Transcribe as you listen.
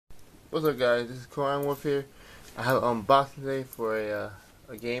What's up, guys? This is CodeIronWolf here. I have an unboxing today for a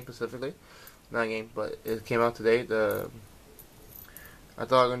game specifically. Not a game, but it came out today. I thought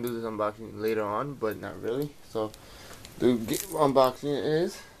I was going to do this unboxing later on, but not really. So, the unboxing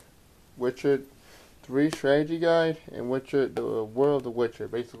is Witcher 3 Strategy Guide and Witcher, the World of Witcher.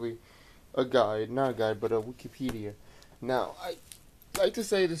 Basically, a guide. Not a guide, but a Wikipedia. Now, I like to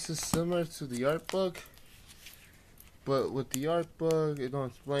say this is similar to the art book. But with the art book, it don't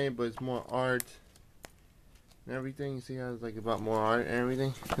explain, but it's more art and everything. You see how it's like about more art and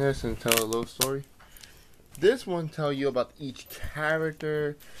everything. This and tell a little story. This one tell you about each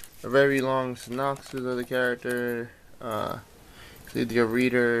character, a very long synopsis of the character. See the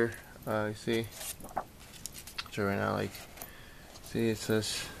reader. You see, so right now, like, see it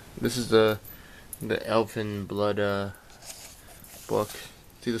says this is the Elfin Blood book.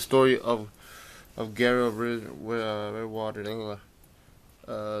 See the story of Geralt, Redwater,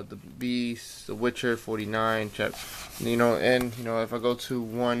 the Beast, The Witcher 49, and if I go to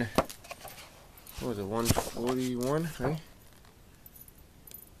 141, right?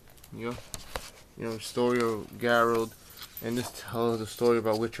 Story of Geralt, and this tells the story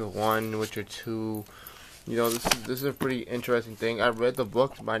about Witcher 1, Witcher 2. This is a pretty interesting thing. I read the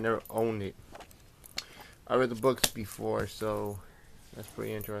books, but I never owned it. I read the books before, so that's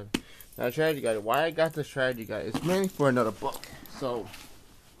pretty interesting. Now, strategy guide. Why I got the strategy guide? It's mainly for another book. So,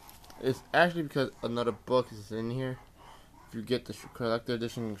 it's actually because another book is in here. If you get the collector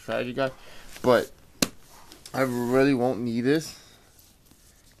edition strategy guide, but I really won't need this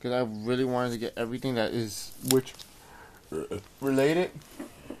because I really wanted to get everything that is Witcher related.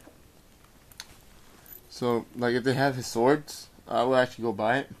 So, like, if they have his swords, I will actually go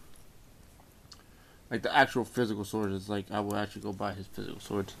buy it. Like the actual physical swords, like I will actually go buy his physical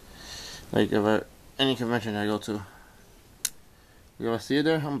swords. Like if any convention I go to, if I see it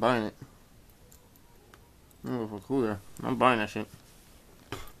there, I'm buying it. I don't know if it's cool there. I'm buying that shit.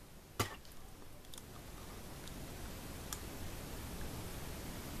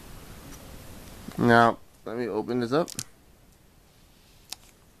 Now, let me open this up.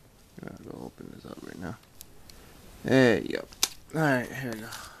 I'm gonna go open this up right now. There you go. Alright, here we go.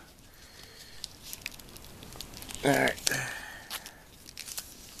 Alright.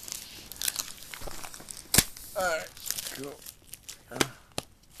 Alright, cool.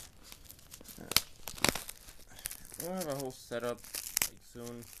 I'll have a whole setup like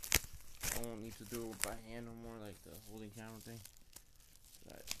soon. I won't need to do it by hand no more, like the holding camera thing.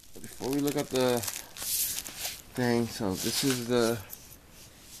 Alright. But before we look at the thing, so this is the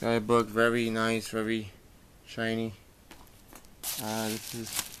guidebook, very nice, very shiny. This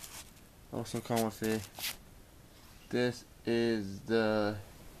is also come with it. This is the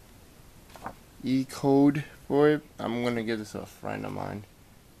E-code for it. I'm gonna give this to a friend of mine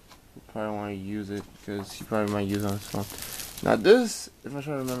who probably want to use it because he probably might use it on his phone. Now this, if I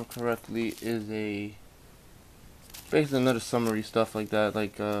try to remember correctly, is basically another summary stuff like that.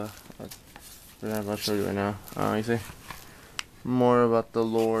 Like I'll show you right now. You see more about the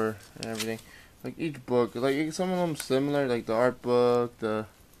lore and everything. Like each book, like some of them similar, like the art book, but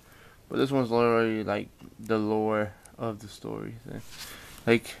this one's literally like the lore of the story.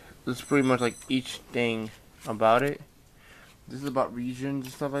 Like this is pretty much like each thing about it. This is about regions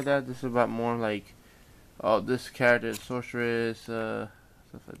and stuff like that. This is about more like, oh, this character is sorceress, stuff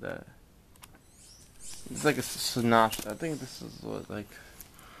like that. It's like a synopsis. I think this is what, like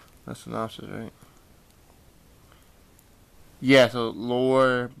a synopsis, right? Yeah, so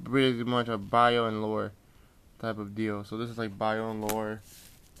lore, pretty much a bio and lore type of deal. So this is like bio and lore.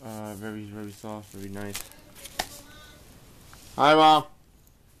 Very, very soft, very nice. Hi, Mom.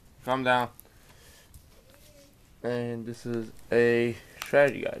 Calm down. And this is a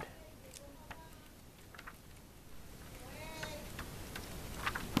strategy guide.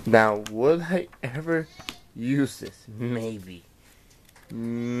 Now, would I ever use this? Maybe.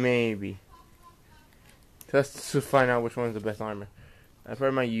 Maybe. Just to find out which one is the best armor. I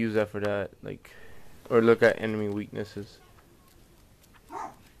probably might use that for that, like, or look at enemy weaknesses.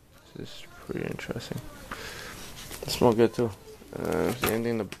 This is pretty interesting. It smells good too. See anything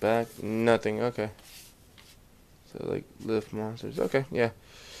in the back? Nothing. Okay. So like lift monsters. Okay, yeah.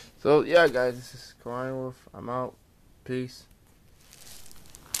 So yeah, guys, this is CodeIronWolf. I'm out. Peace.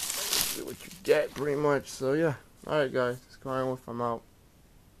 See what you get, pretty much. So yeah. All right, guys. This is CodeIronWolf. I'm out.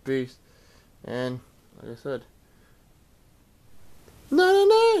 Peace. And like I said. No.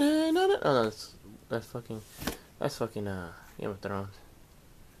 Oh, that's fucking Game of Thrones.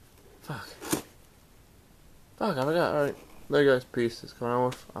 Fuck, I forgot. Alright. There you guys. Peace. It's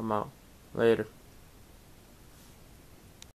CodeIronWolf. I'm out. Later.